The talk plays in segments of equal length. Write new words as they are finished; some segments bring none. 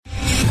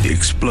The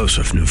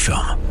explosive new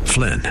film,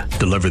 Flynn,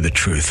 deliver the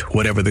truth,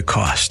 whatever the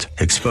cost,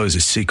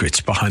 exposes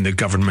secrets behind the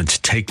government's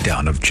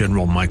takedown of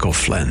General Michael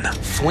Flynn.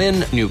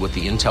 Flynn knew what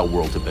the intel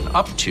world had been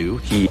up to.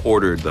 He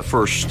ordered the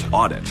first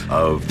audit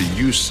of the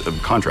use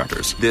of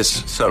contractors.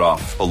 This set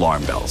off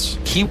alarm bells.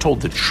 He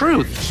told the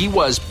truth. He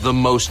was the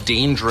most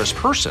dangerous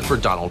person for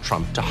Donald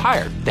Trump to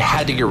hire. They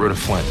had to get rid of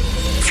Flynn.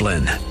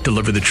 Flynn,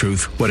 deliver the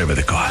truth, whatever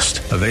the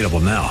cost. Available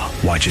now.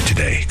 Watch it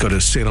today. Go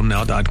to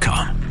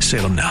salemnow.com.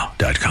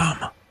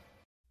 salemnow.com.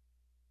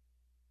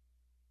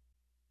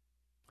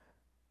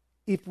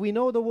 If we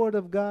know the Word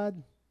of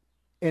God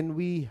and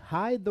we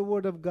hide the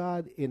Word of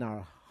God in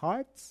our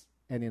hearts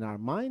and in our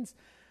minds,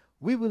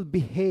 we will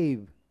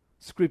behave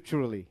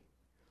scripturally.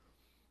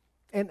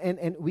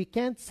 And we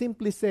can't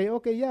simply say,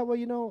 okay, yeah, well,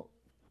 you know,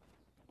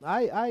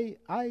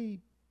 I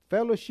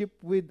fellowship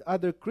with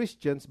other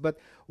Christians, but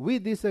we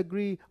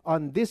disagree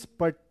on this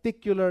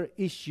particular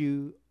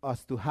issue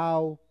as to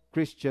how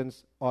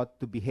Christians ought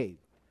to behave.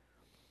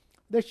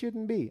 There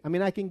shouldn't be. I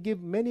mean, I can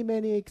give many,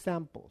 many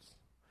examples.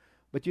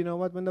 But you know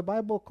what? When the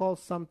Bible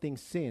calls something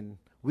sin,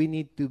 we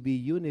need to be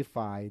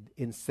unified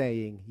in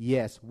saying,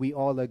 yes, we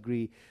all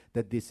agree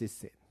that this is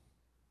sin.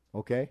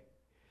 Okay?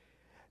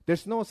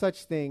 There's no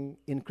such thing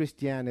in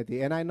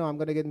Christianity, and I know I'm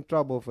going to get in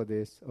trouble for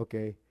this,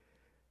 okay,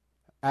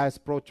 as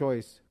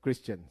pro-choice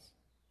Christians.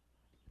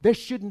 There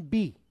shouldn't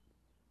be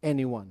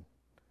anyone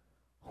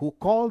who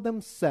call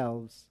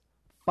themselves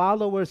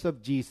followers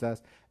of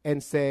Jesus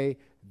and say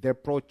they're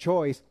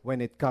pro-choice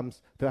when it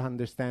comes to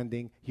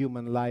understanding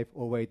human life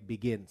or where it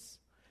begins.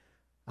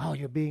 Oh,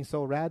 you're being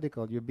so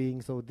radical. You're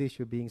being so this,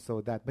 you're being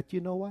so that. But you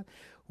know what?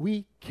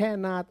 We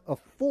cannot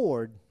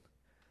afford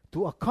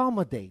to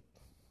accommodate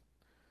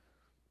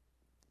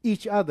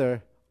each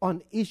other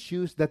on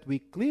issues that we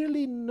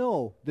clearly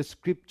know the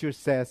Scripture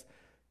says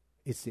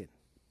is sin.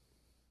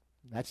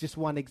 That's just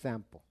one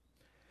example.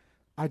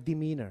 Our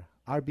demeanor,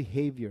 our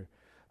behavior,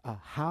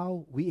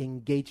 how we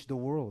engage the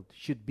world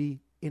should be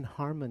in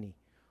harmony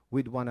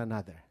with one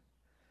another.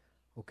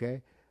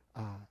 Okay?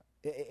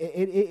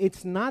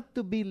 It's not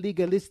to be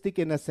legalistic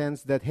in a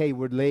sense that, hey,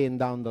 we're laying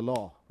down the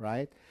law,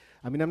 right?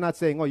 I mean, I'm not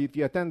saying, oh, if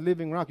you attend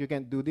Living Rock, you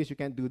can't do this, you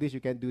can't do this, you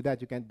can't do that,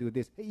 you can't do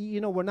this.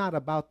 You know, we're not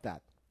about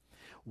that.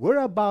 We're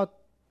about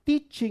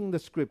teaching the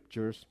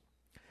Scriptures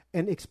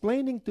and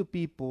explaining to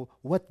people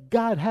what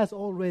God has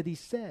already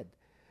said.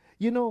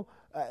 You know,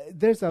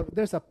 there's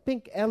a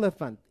pink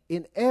elephant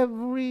in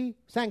every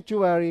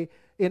sanctuary,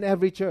 in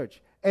every church,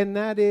 and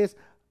that is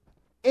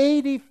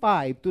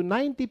 85 to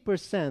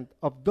 90%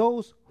 of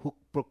those who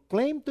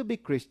proclaim to be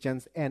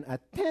Christians and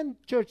attend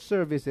church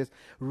services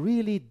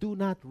really do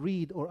not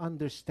read or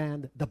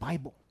understand the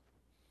Bible.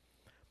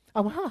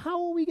 How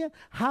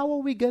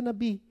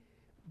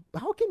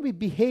can we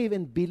behave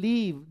and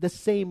believe the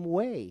same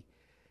way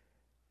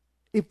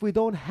if we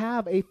don't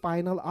have a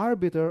final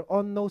arbiter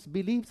on those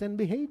beliefs and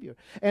behavior?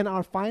 And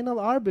our final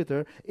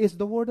arbiter is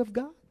the Word of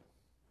God.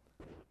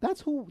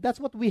 That's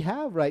what we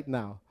have right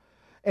now.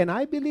 And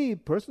I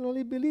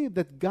personally believe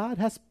that God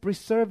has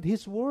preserved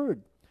His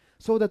Word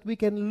so that we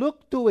can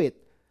look to it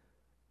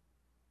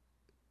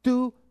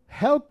to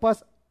help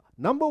us,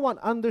 number one,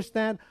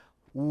 understand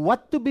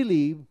what to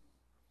believe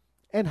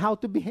and how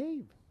to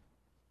behave.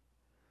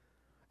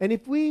 And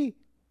if we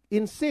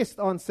insist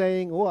on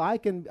saying, oh, I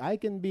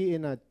can be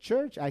in a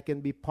church, I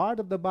can be part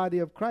of the body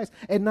of Christ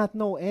and not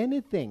know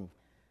anything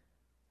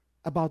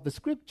about the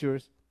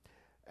Scriptures,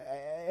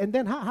 and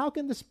then how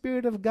can the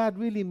Spirit of God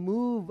really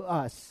move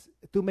us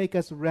to make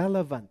us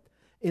relevant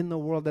in the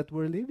world that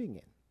we're living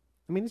in?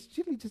 I mean,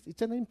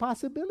 it's an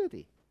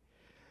impossibility.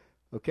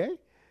 Okay?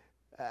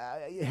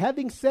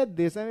 Having said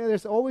this, I mean,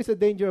 there's always a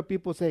danger of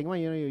people saying, well,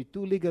 you know, you're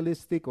too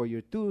legalistic or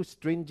you're too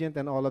stringent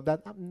and all of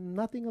that.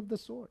 Nothing of the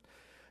sort.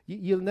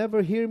 You'll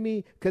never hear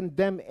me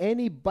condemn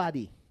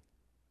anybody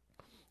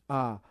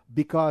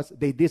because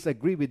they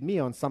disagree with me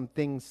on some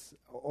things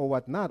or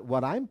whatnot.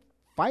 What I'm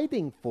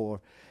fighting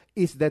for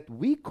is that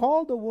we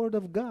call the Word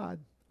of God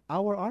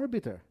our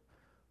arbiter,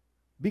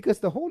 because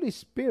the Holy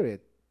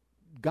Spirit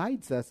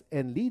guides us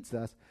and leads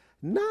us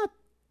not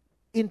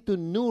into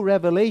new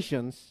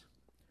revelations,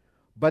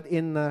 but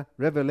in a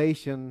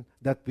revelation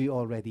that we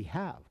already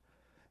have.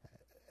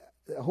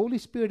 The Holy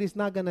Spirit is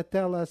not going to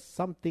tell us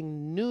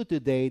something new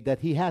today that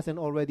He hasn't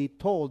already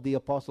told the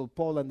Apostle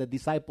Paul and the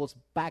disciples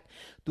back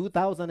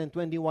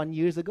 2021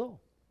 years ago.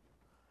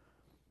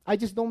 I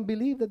just don't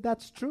believe that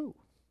that's true.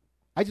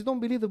 I just don't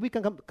believe that we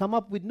can come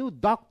up with new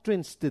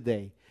doctrines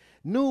today,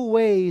 new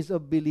ways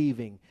of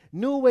believing,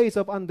 new ways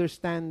of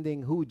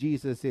understanding who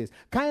Jesus is,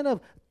 kind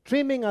of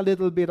trimming a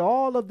little bit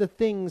all of the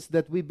things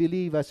that we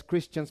believe as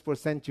Christians for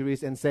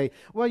centuries and say,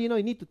 well, you know,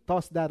 you need to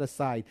toss that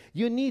aside.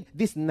 You need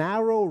this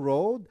narrow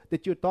road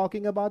that you're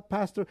talking about,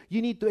 Pastor.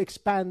 You need to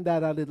expand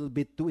that a little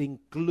bit to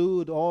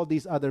include all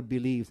these other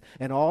beliefs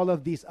and all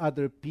of these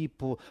other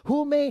people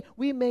who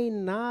we may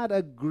not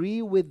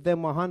agree with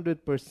them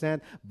 100%,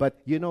 but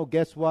you know,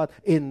 guess what?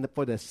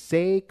 For the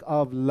sake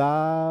of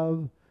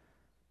love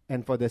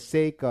and for the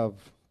sake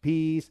of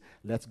peace,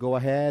 let's go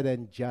ahead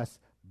and just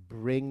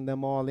bring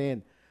them all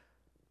in.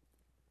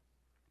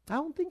 I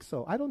don't think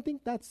so. I don't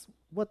think that's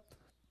what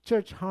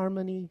church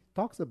harmony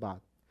talks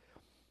about.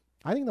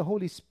 I think the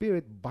Holy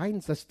Spirit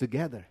binds us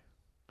together.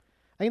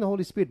 I think the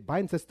Holy Spirit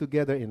binds us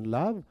together in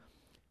love,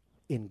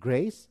 in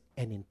grace,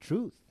 and in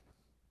truth.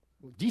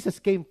 Jesus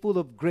came full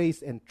of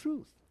grace and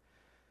truth.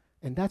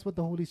 And that's what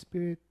the Holy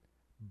Spirit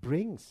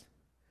brings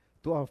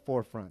to our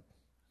forefront.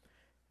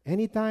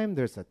 Anytime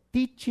there's a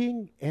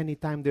teaching,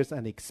 anytime there's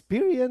an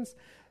experience,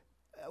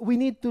 we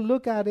need to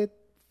look at it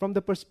from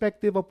the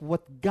perspective of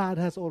what God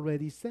has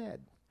already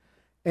said.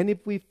 And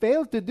if we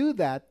fail to do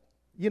that,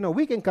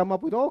 we can come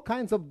up with all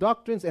kinds of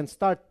doctrines and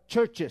start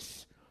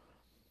churches.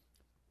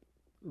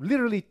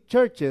 Literally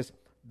churches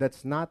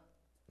that's not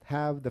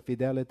have the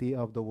fidelity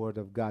of the Word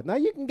of God. Now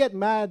you can get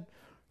mad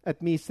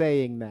at me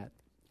saying that,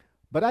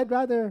 but I'd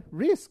rather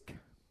risk,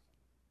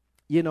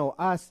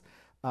 us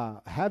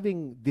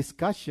having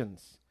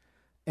discussions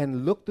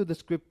and look to the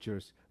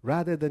Scriptures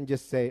rather than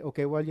just say,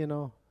 okay, well,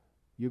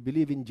 you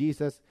believe in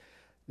Jesus,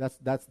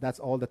 that's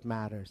all that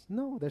matters.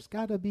 No, there's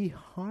got to be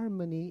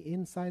harmony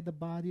inside the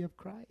body of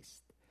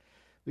Christ.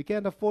 We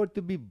can't afford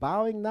to be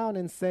bowing down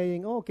and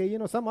saying, okay,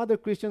 some other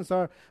Christians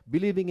are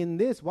believing in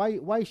this.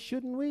 Why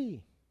shouldn't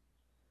we?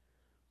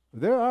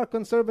 There are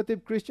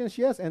conservative Christians,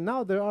 yes, and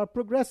now there are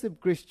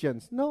progressive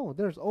Christians. No,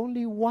 there's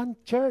only one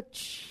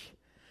church.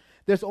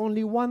 There's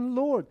only one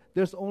Lord.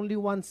 There's only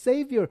one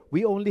Savior.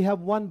 We only have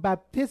one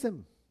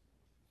baptism.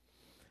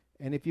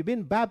 And if you've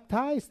been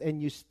baptized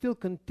and you're still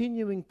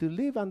continuing to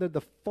live under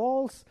the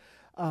false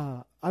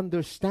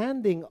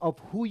understanding of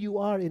who you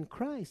are in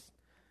Christ,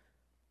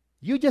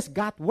 you just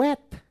got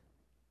wet.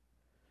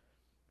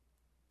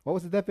 What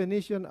was the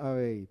definition of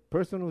a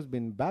person who's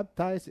been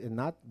baptized and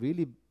not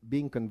really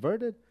being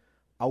converted?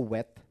 A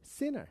wet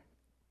sinner.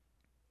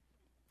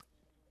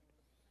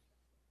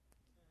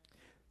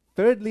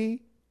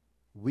 Thirdly,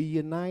 we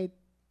unite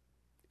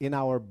in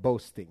our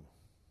boasting.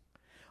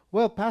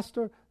 Well,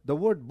 Pastor, the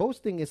word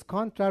boasting is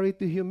contrary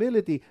to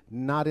humility,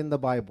 not in the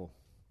Bible.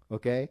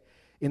 Okay?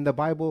 In the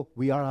Bible,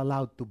 we are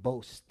allowed to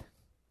boast.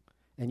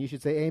 And you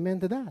should say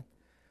amen to that.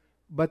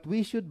 But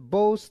we should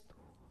boast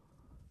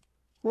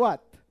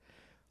what?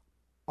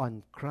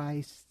 On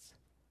Christ's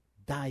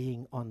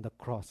dying on the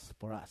cross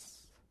for us.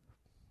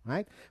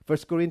 Right? 1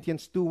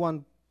 Corinthians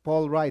 2:1,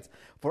 Paul writes,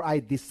 "For I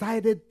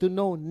decided to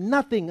know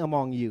nothing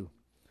among you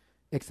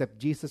except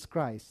Jesus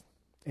Christ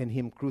and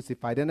Him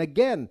crucified." And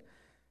again,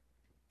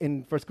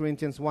 in 1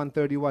 Corinthians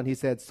 1:31, he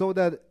said,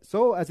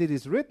 So as it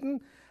is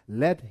written,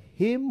 let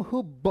him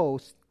who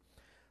boasts,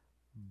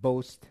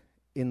 boast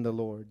in the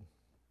Lord.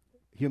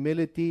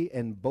 Humility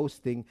and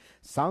boasting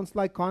sounds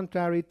like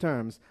contrary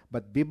terms,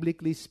 but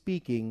biblically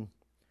speaking,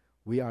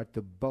 we are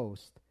to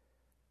boast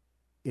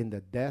in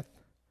the death,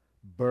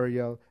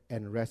 burial,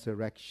 and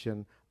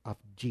resurrection of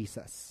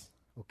Jesus.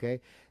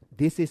 Okay?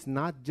 This is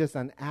not just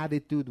an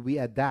attitude we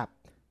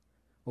adapt.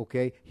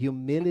 Okay?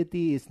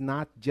 Humility is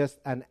not just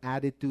an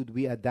attitude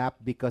we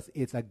adapt because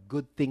it's a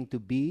good thing to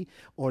be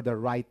or the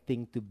right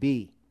thing to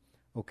be.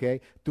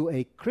 Okay? To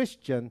a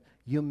Christian,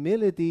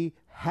 humility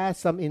has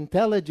some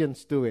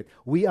intelligence to it.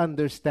 We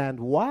understand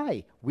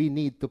why we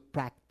need to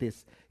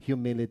practice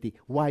humility,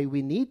 why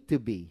we need to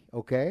be.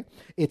 Okay?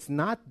 It's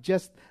not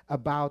just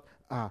about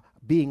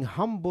being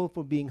humble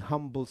for being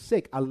humble's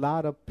sake. A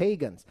lot of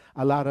pagans,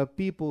 a lot of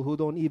people who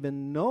don't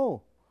even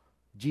know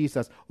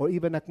Jesus or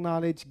even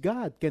acknowledge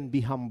God can be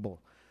humble.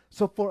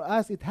 So for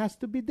us, it has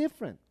to be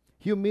different.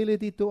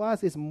 Humility to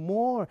us is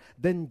more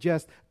than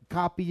just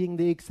copying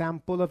the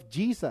example of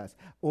Jesus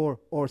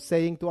or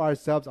saying to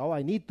ourselves, oh,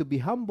 I need to be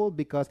humble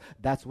because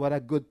that's what a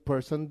good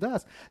person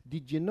does.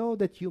 Did you know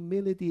that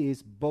humility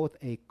is both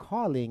a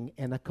calling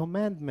and a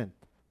commandment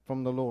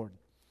from the Lord?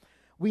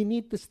 We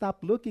need to stop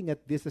looking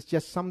at this as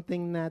just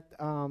something that,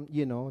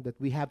 that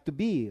we have to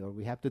be or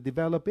we have to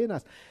develop in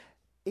us.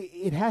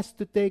 It has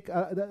to take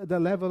the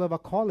level of a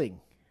calling,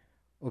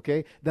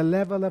 okay? The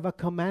level of a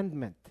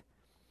commandment,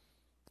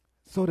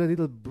 so that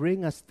it'll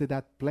bring us to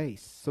that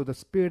place. So the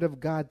Spirit of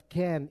God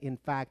can, in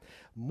fact,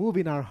 move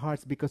in our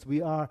hearts because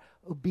we are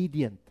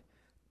obedient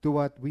to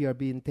what we are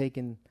being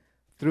taken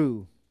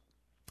through.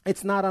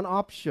 It's not an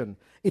option.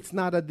 It's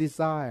not a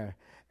desire.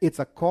 It's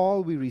a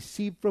call we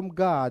receive from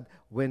God.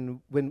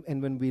 When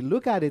we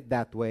look at it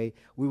that way,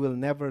 we will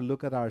never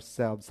look at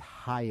ourselves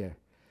higher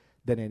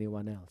than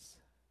anyone else,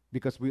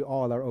 because we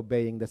all are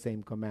obeying the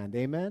same command.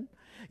 Amen?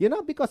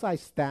 Because I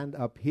stand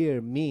up here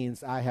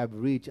means I have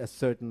reached a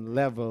certain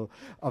level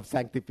of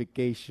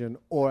sanctification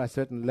or a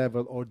certain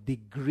level or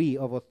degree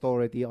of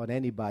authority on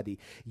anybody.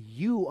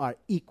 You are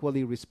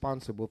equally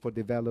responsible for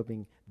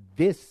developing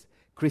this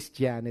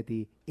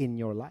Christianity in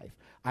your life.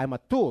 I'm a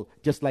tool,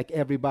 just like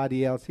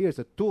everybody else here is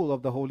a tool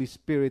of the Holy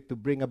Spirit to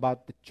bring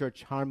about the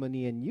church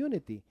harmony and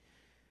unity.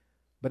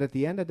 But at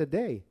the end of the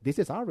day, this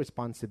is our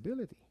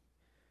responsibility.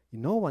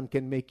 No one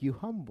can make you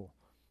humble.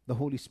 The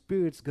Holy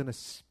Spirit's going to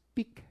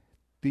speak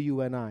to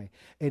you and I,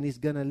 and He's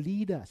going to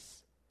lead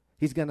us.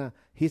 He's going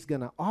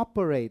to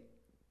operate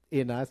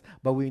in us,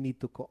 but we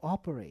need to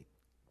cooperate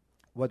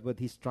what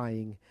He's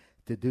trying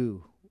to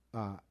do.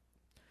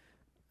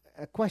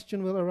 a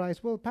question will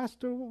arise. Well,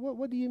 Pastor,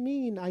 what do you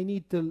mean I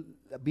need to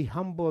be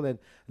humble and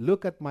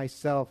look at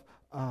myself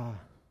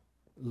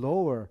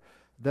lower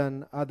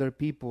than other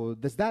people?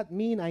 Does that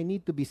mean I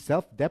need to be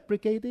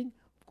self-deprecating?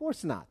 Of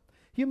course not.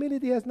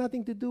 Humility has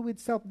nothing to do with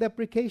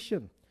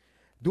self-deprecation.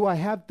 Do I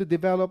have to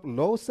develop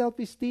low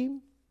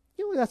self-esteem?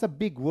 That's a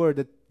big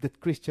word that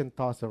Christians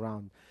toss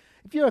around.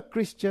 If you're a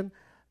Christian,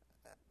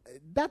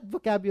 that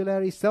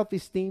vocabulary,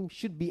 self-esteem,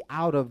 should be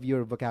out of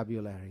your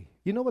vocabulary.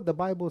 You know what the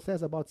Bible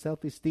says about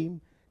self-esteem?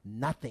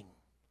 Nothing.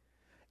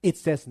 It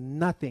says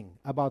nothing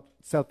about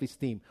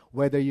self-esteem,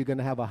 whether you're going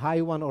to have a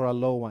high one or a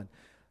low one.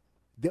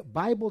 The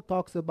Bible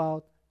talks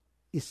about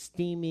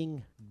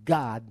esteeming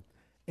God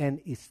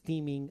and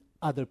esteeming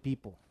other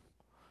people.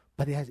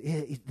 But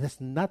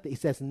it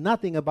says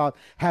nothing about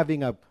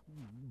having a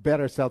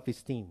better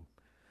self-esteem.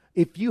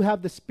 If you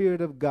have the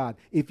Spirit of God,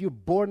 if you're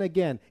born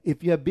again,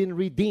 if you have been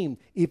redeemed,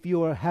 if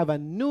you have a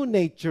new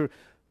nature,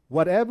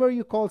 whatever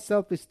you call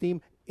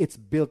self-esteem, it's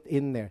built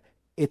in there.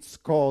 It's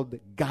called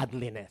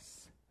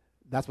godliness.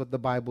 That's what the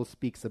Bible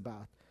speaks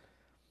about.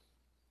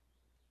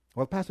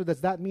 Well, Pastor, does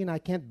that mean I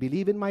can't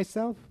believe in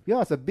myself?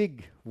 Yeah, it's a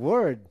big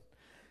word.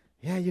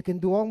 Yeah, you can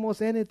do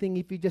almost anything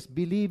if you just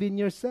believe in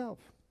yourself.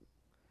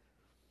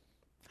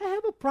 I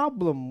have a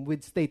problem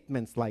with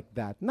statements like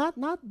that.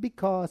 Not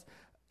because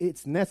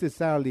it's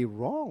necessarily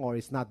wrong or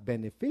it's not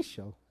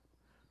beneficial,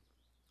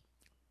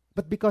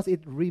 but because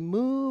it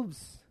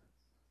removes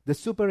the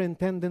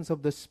superintendence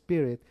of the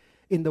Spirit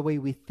in the way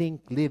we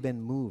think, live,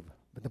 and move.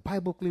 But the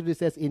Bible clearly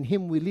says, in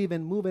Him we live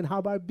and move and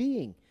have our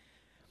being.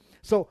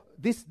 So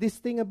this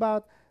thing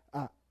about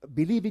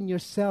believe in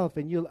yourself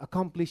and you'll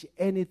accomplish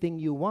anything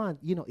you want,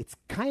 it's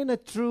kind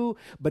of true,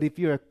 but if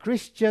you're a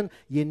Christian,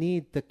 you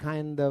need to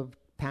kind of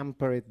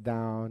tamper it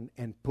down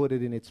and put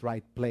it in its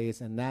right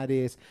place, and that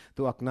is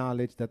to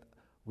acknowledge that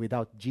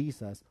without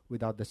Jesus,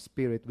 without the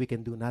Spirit, we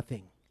can do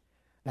nothing.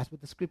 That's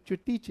what the Scripture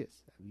teaches.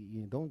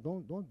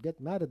 Don't get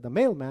mad at the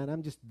mailman.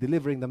 I'm just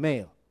delivering the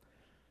mail,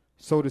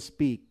 so to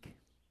speak.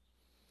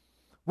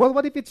 Well,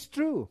 what if it's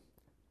true?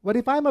 What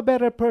if I'm a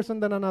better person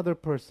than another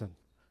person?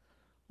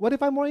 What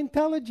if I'm more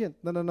intelligent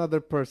than another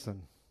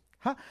person?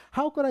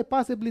 How could I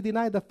possibly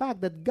deny the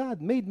fact that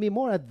God made me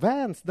more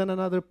advanced than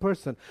another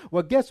person?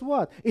 Well, guess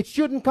what? It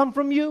shouldn't come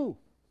from you.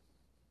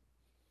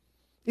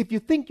 If you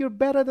think you're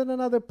better than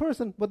another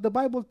person, what the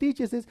Bible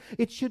teaches is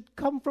it should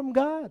come from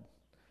God.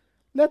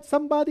 Let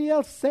somebody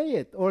else say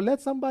it or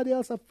let somebody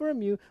else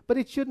affirm you, but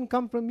it shouldn't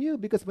come from you,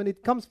 because when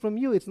it comes from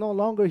you, it's no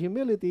longer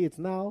humility, it's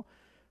now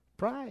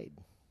pride.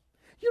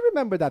 You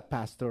remember that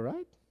pastor,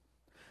 right?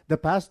 The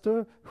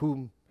pastor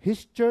whom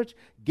his church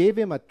gave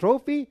him a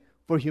trophy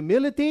for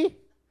humility,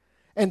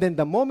 and then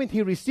the moment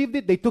he received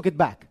it, they took it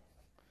back.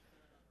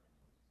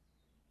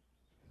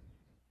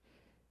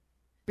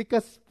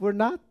 Because we're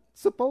not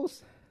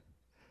supposed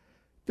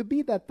to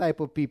be that type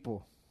of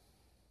people.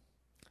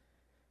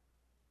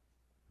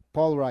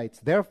 Paul writes,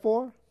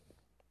 therefore,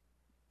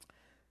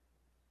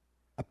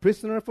 a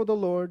prisoner for the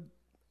Lord,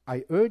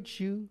 I urge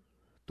you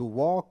to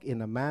walk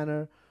in a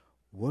manner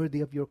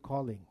worthy of your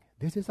calling.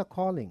 This is a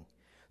calling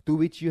to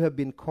which you have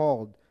been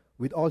called,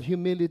 with all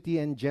humility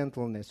and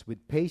gentleness,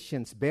 with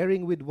patience,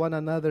 bearing with one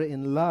another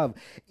in love,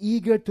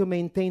 eager to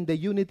maintain the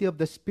unity of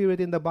the Spirit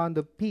in the bond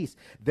of peace.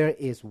 There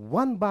is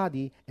one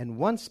body and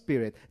one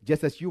Spirit,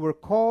 just as you were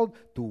called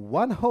to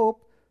one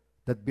hope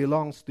that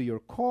belongs to your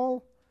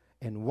call,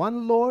 and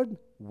one Lord,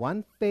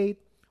 one faith,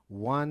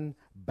 one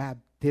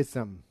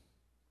baptism.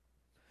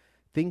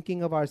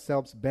 Thinking of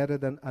ourselves better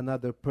than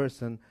another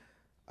person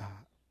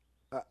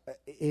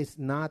is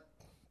not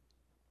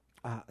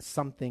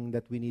something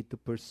that we need to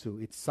pursue.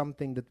 It's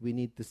something that we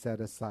need to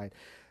set aside.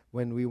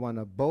 When we want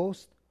to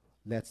boast,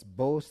 let's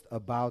boast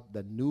about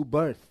the new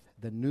birth,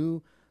 the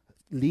new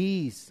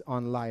lease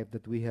on life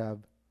that we have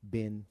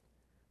been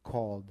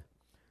called.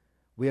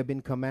 We have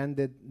been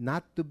commanded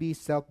not to be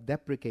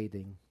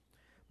self-deprecating,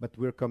 but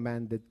we're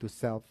commanded to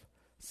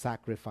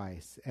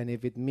self-sacrifice. And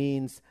if it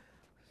means,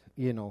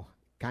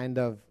 kind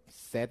of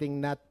setting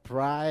that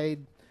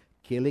pride,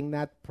 killing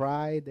that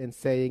pride and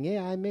saying,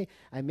 yeah,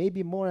 I may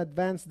be more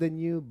advanced than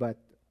you, but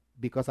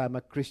because I'm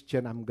a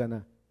Christian, I'm going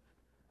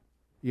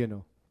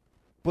to,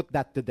 put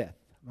that to death.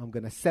 I'm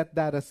going to set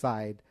that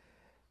aside,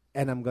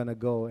 and I'm going to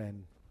go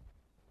and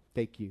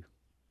take you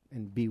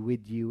and be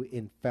with you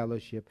in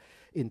fellowship,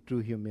 in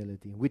true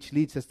humility. Which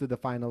leads us to the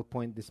final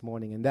point this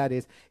morning, and that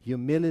is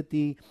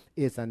humility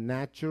is a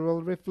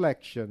natural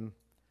reflection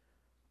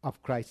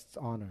of Christ's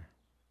honor.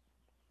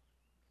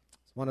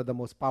 One of the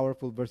most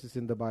powerful verses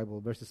in the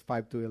Bible, verses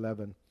 5 to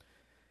 11.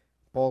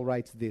 Paul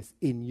writes this,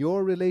 in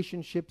your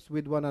relationships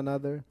with one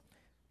another,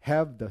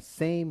 have the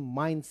same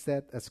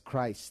mindset as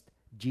Christ,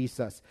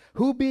 Jesus,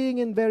 who being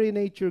in very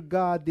nature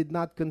God, did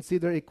not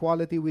consider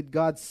equality with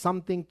God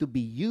something to be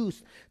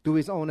used to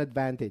his own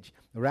advantage.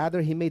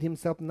 Rather, he made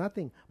himself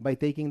nothing by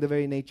taking the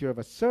very nature of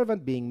a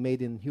servant, being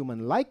made in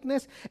human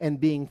likeness, and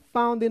being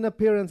found in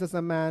appearance as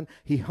a man,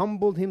 he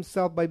humbled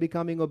himself by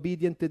becoming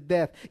obedient to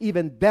death,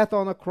 even death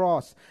on a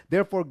cross.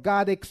 Therefore,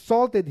 God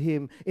exalted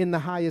him in the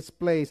highest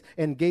place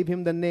and gave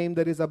him the name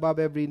that is above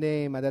every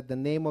name, and at the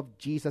name of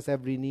Jesus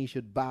every knee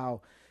should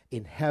bow,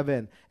 in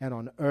heaven and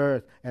on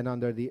earth and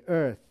under the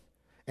earth,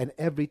 and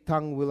every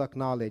tongue will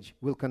acknowledge,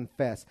 will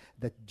confess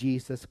that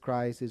Jesus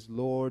Christ is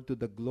Lord, to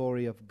the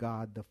glory of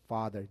God the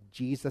Father.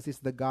 Jesus is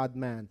the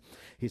God-man.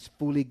 He's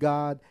fully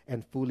God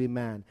and fully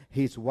man.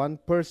 He's one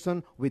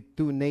person with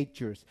two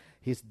natures.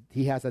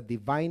 He has a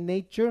divine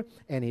nature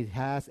and he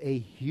has a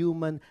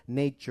human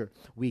nature.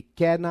 We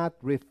cannot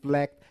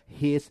reflect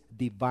his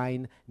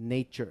divine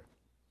nature.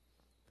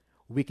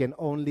 We can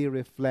only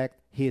reflect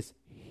his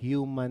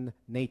human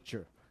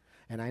nature.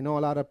 And I know a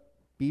lot of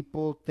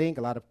people think,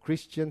 a lot of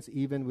Christians,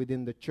 even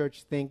within the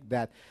church, think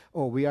that,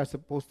 oh, we are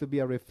supposed to be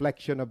a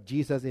reflection of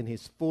Jesus in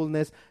his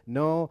fullness.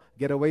 No,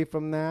 get away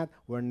from that.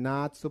 We're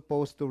not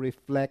supposed to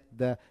reflect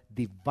the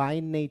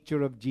divine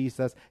nature of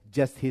Jesus,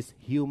 just his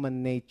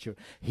human nature.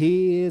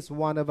 He is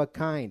one of a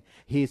kind.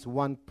 He's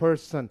one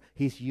person.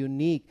 He's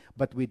unique,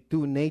 but with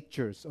two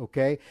natures,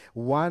 okay?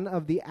 One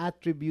of the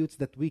attributes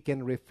that we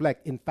can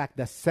reflect, in fact,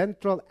 the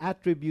central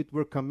attribute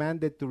we're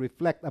commanded to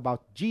reflect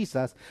about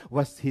Jesus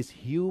was his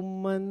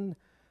human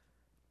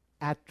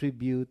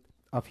attribute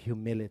of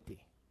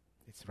humility.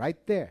 It's right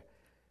there.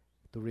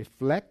 To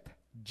reflect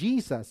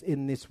Jesus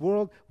in this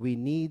world, we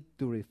need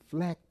to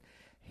reflect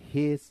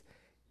his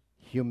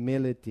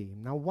humility.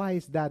 Now, why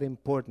is that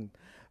important?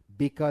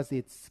 Because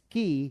it's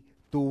key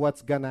to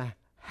what's going to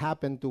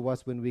happen to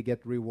us when we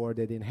get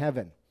rewarded in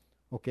heaven.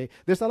 Okay?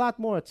 There's a lot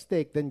more at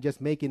stake than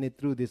just making it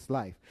through this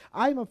life.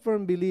 I'm a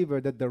firm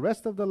believer that the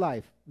rest of the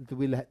life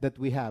that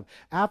we have,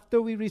 after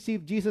we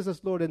receive Jesus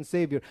as Lord and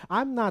Savior,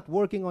 I'm not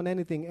working on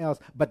anything else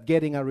but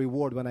getting a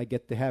reward when I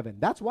get to heaven.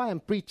 That's why I'm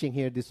preaching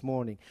here this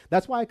morning.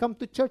 That's why I come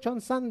to church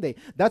on Sunday.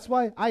 That's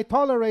why I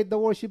tolerate the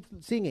worship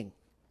singing.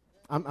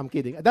 I'm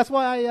kidding. That's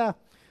why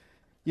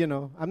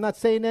I'm not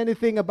saying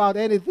anything about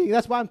anything.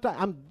 That's why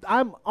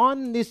I'm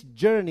on this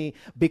journey,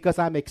 because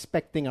I'm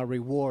expecting a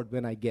reward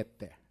when I get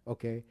there.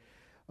 Okay?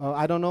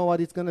 I don't know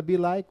what it's going to be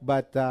like,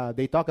 but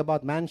they talk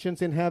about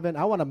mansions in heaven.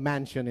 I want a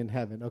mansion in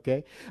heaven,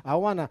 okay? I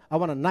want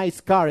a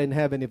nice car in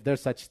heaven, if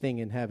there's such thing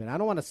in heaven. I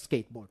don't want a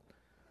skateboard.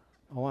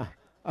 I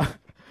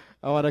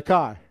want a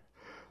car.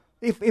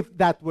 If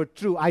that were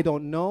true, I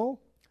don't know.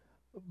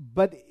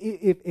 But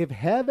if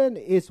heaven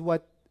is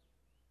what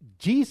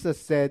Jesus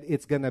said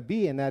it's going to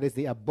be, and that is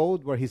the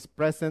abode where his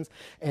presence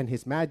and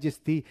his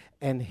majesty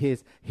and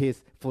his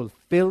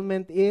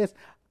fulfillment is,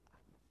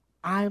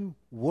 I'm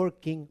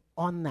working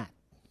on that.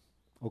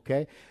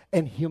 Okay?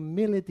 And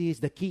humility is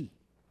the key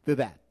to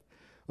that.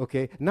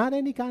 Okay? Not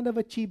any kind of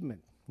achievement.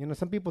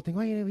 Some people think,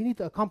 we need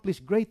to accomplish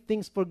great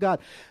things for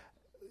God.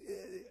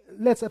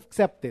 Let's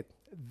accept it.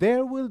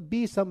 There will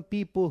be some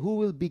people who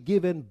will be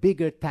given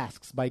bigger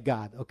tasks by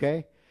God.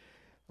 Okay?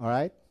 All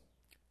right?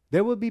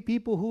 There will be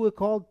people who are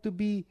called to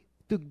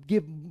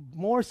give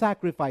more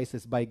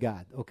sacrifices by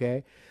God.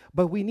 Okay?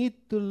 But we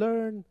need to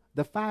learn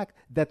the fact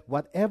that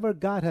whatever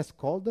God has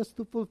called us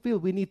to fulfill,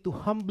 we need to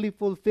humbly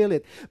fulfill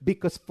it,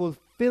 because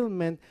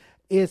fulfillment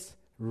is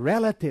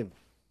relative.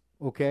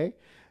 Okay?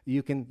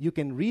 You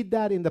can read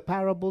that in the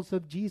parables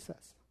of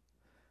Jesus.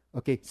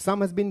 Okay,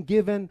 some has been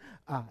given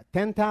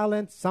 10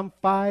 talents, some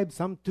 5,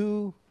 some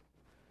 2.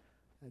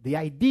 The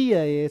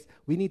idea is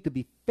we need to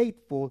be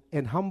faithful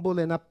and humble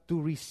enough to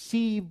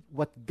receive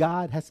what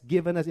God has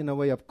given us in a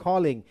way of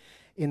calling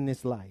in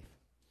this life.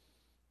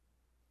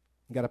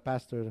 Got a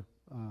pastor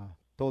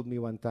told me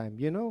one time,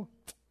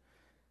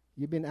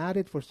 you've been at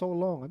it for so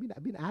long.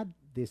 I've been at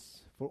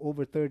this for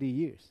over 30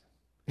 years.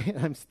 And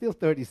I'm still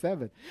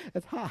 37.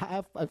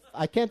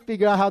 I can't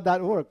figure out how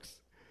that works.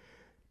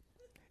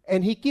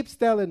 And he keeps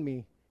telling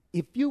me,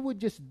 if you would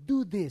just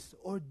do this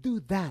or do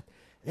that,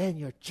 then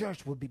your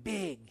church will be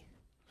big.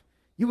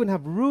 You wouldn't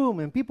have room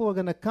and people are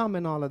going to come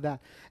and all of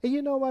that. And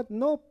you know what?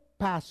 No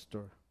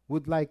pastor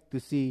would like to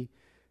see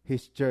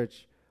his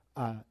church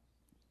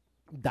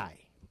die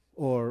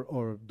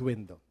or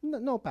dwindle.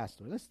 No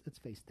pastor. Let's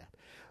face that.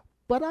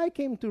 But I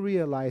came to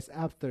realize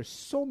after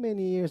so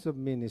many years of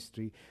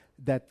ministry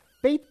that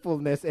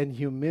faithfulness and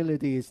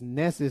humility is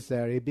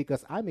necessary,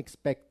 because I'm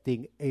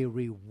expecting a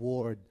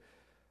reward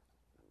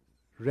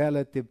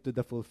relative to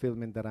the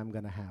fulfillment that I'm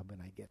going to have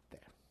when I get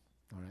there.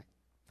 All right?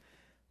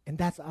 And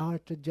that's our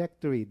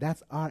trajectory.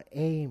 That's our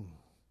aim.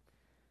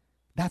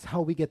 That's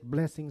how we get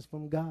blessings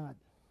from God.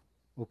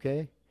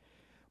 Okay?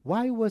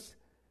 Why was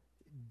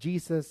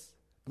Jesus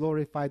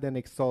glorified and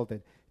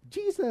exalted?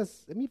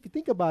 Jesus, if you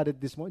think about it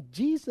this morning,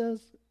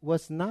 Jesus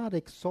was not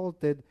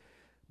exalted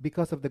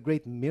because of the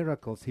great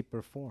miracles he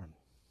performed.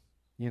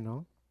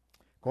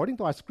 According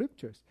to our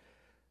scriptures,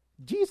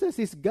 Jesus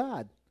is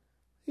God.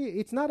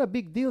 It's not a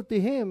big deal to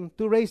him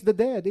to raise the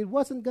dead. It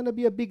wasn't going to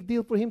be a big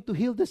deal for him to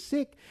heal the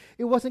sick.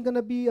 It wasn't going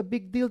to be a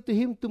big deal to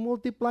him to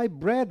multiply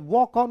bread,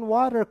 walk on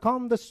water,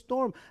 calm the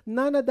storm.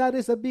 None of that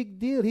is a big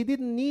deal. He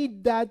didn't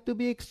need that to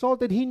be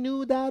exalted. He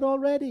knew that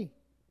already.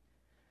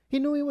 He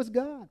knew he was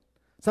God.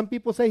 Some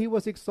people say he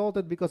was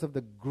exalted because of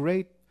the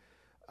great,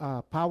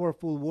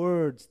 powerful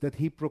words that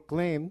he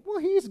proclaimed. Well,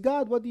 he is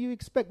God. What do you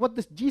expect? What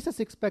does Jesus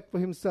expect for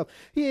himself?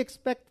 He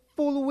expects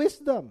full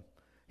wisdom.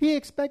 He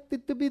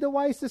expected to be the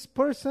wisest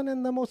person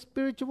and the most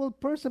spiritual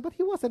person, but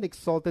he wasn't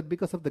exalted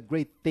because of the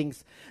great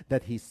things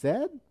that he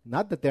said.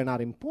 Not that they're not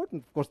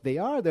important. Of course, they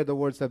are. They're the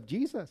words of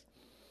Jesus.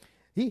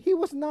 He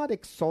was not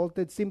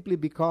exalted simply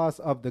because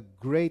of the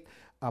great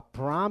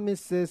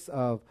promises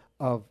of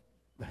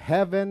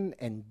heaven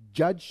and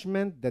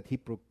judgment that he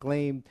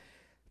proclaimed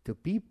to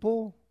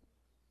people.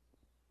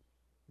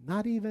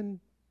 Not even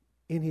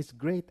in his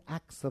great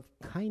acts of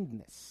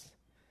kindness.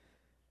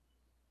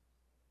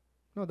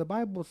 No, the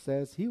Bible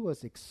says he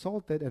was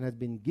exalted and has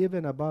been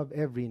given above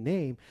every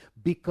name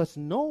because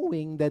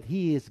knowing that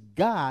he is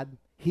God,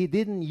 he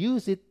didn't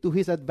use it to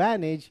his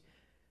advantage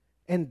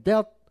and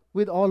dealt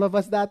with all of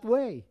us that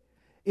way.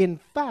 In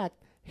fact,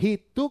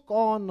 he took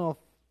on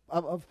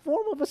a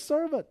form of a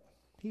servant.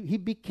 He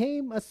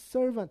became a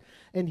servant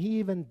and he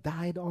even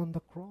died on the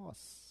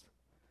cross.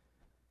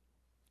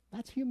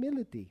 That's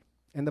humility.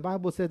 And the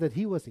Bible said that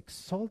he was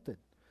exalted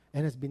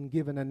and has been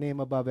given a name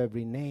above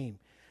every name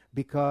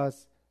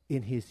because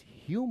in his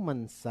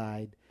human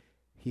side,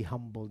 he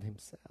humbled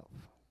himself.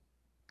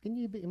 Can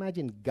you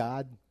imagine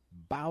God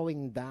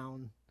bowing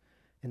down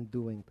and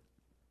doing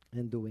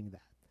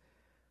that?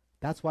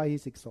 That's why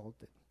he's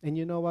exalted. And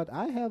you know what?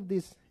 I have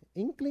this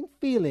inkling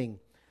feeling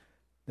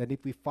that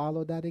if we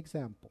follow that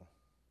example,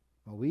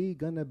 we're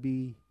going to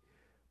be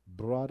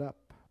brought up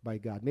by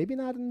God. Maybe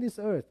not in this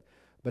earth,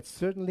 but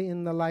certainly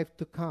in the life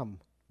to come,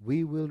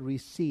 we will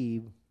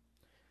receive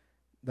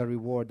the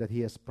reward that he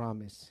has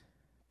promised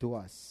to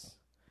us.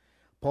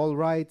 Paul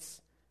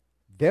writes,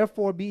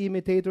 "Therefore be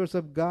imitators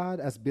of God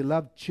as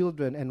beloved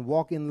children and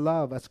walk in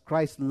love as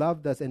Christ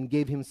loved us and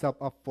gave himself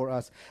up for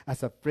us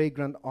as a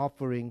fragrant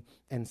offering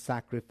and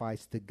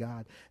sacrifice to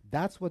God."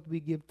 That's what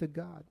we give to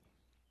God.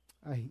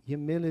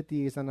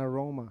 Humility is an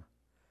aroma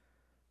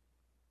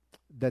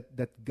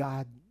that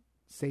God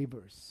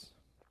savors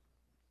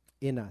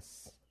in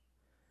us.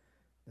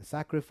 The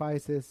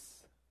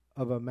sacrifices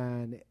of a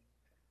man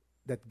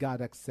that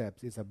God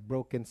accepts is a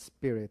broken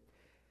spirit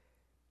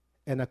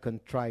and a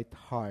contrite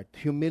heart.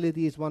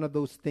 Humility is one of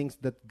those things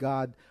that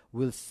God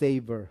will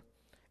savor,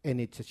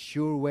 and it's a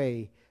sure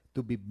way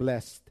to be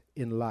blessed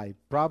in life.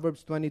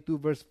 Proverbs 22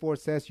 verse 4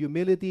 says,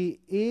 "Humility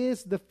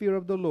is the fear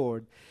of the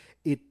Lord.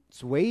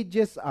 Its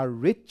wages are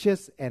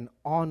riches and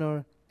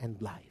honor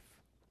and life."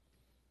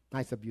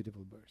 That's a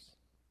beautiful verse.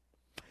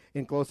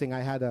 In closing, I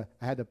had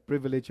a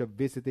privilege of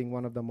visiting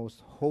one of the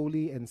most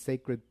holy and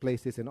sacred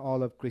places in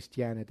all of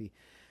Christianity.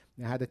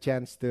 I had a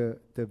chance to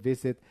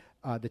visit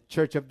the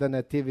Church of the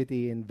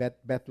Nativity in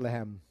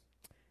Bethlehem.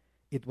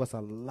 It was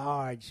a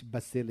large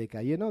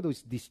basilica. You know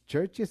these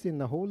churches in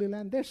the Holy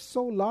Land? They're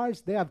so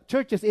large, they have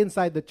churches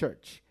inside the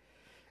church.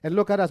 And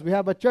look at us, we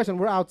have a church and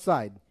we're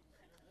outside.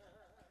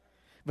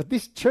 But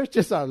these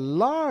churches are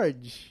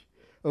large,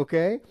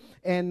 okay?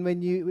 And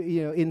when you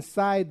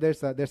inside,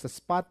 there's a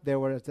spot there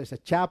where there's a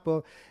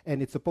chapel,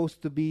 and it's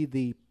supposed to be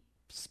the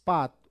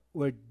spot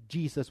where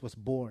Jesus was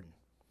born.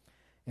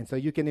 And so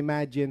you can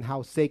imagine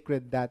how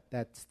sacred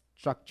that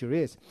structure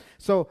is.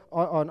 So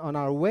on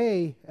our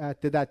way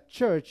to that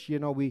church,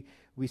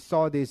 we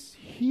saw these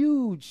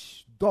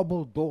huge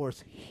double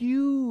doors,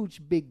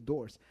 huge big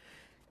doors.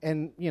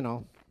 And,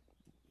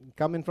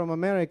 coming from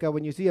America,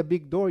 when you see a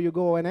big door, you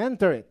go and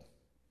enter it.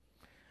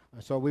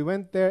 So we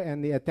went there,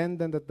 and the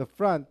attendant at the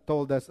front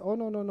told us, "Oh,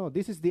 no,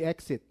 this is the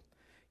exit.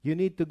 You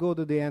need to go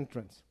to the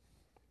entrance."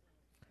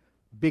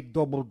 Big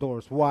double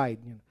doors,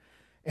 wide,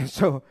 And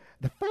so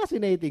the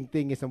fascinating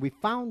thing is, and we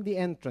found the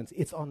entrance.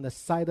 It's on the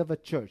side of a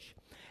church,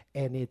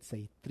 and it's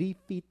a 3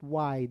 feet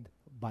wide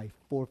by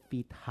 4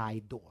 feet high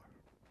door.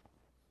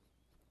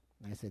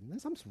 And I said,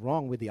 "Something's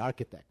wrong with the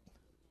architect."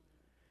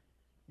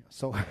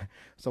 So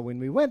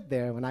when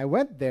I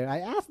went there, I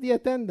asked the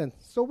attendant,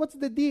 "So what's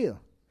the deal?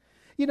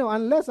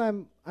 Unless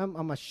I'm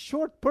a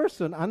short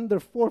person under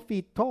 4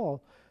 feet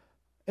tall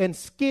and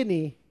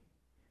skinny,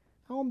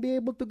 I won't be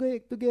able to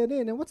get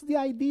in. And what's the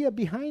idea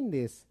behind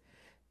this?"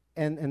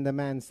 And the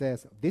man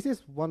says, "This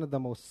is one of the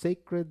most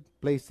sacred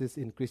places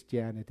in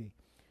Christianity.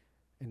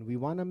 And we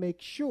want to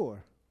make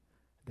sure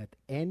that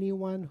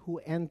anyone who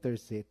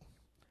enters it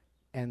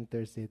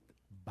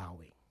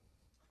bowing."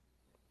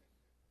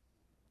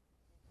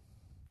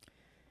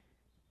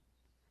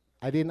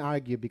 I didn't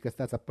argue because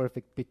that's a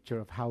perfect picture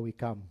of how we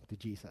come to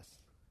Jesus.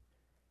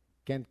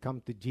 Can't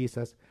come to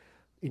Jesus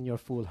in your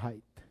full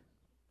height.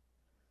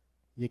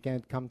 You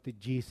can't come to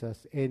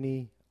Jesus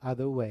any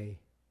other way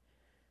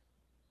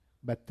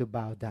but to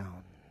bow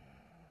down.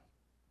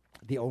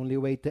 The only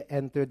way to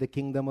enter the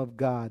kingdom of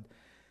God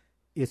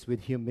is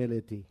with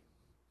humility.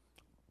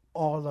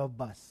 All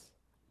of us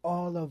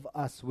all of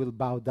us will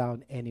bow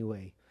down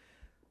anyway.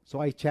 So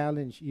I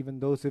challenge even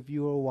those of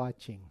you who are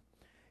watching,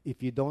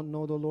 if you don't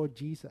know the Lord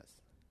Jesus,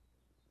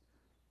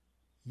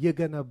 you're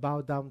going to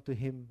bow down to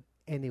Him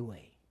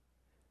anyway.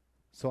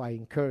 So I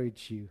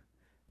encourage you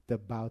to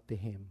bow to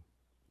Him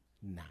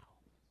now.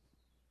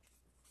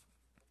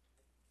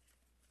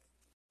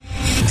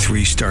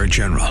 3-star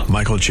General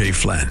Michael J.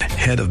 Flynn,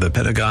 head of the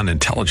Pentagon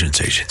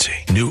Intelligence Agency,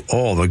 knew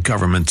all the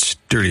government's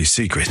dirty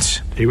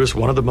secrets. He was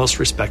one of the most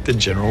respected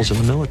generals in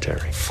the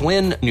military.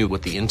 Flynn knew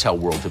what the intel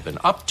world had been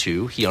up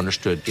to. He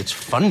understood its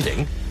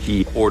funding.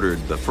 He ordered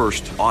the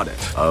first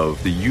audit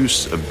of the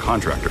use of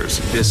contractors.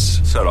 This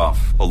set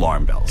off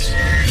alarm bells.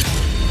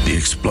 The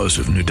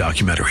explosive new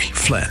documentary,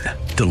 Flynn,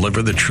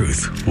 Deliver the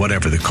Truth,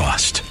 Whatever the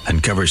Cost,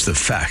 uncovers the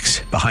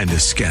facts behind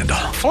this scandal.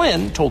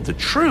 Flynn told the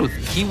truth.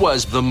 He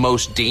was the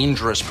most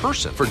dangerous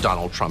person for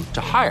Donald Trump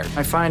to hire.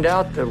 I find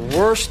out the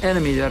worst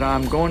enemy that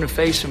I'm going to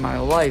face in my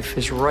life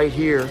is right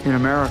here in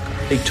America.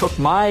 They took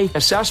my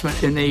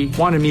assessment and they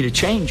wanted me to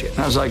change it. And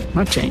I was like, I'm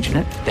not changing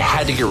it. They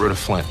had to get rid of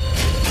Flynn.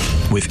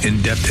 With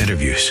in-depth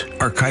interviews,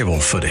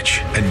 archival footage,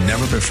 and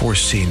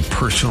never-before-seen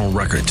personal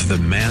records of the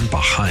man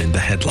behind the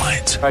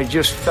headlines. I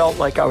just felt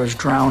like I was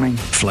drowning.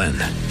 Flynn,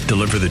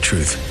 Deliver the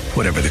Truth,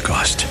 Whatever the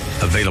Cost.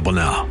 Available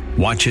now.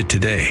 Watch it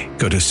today.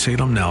 Go to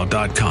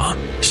salemnow.com.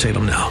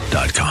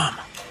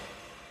 salemnow.com.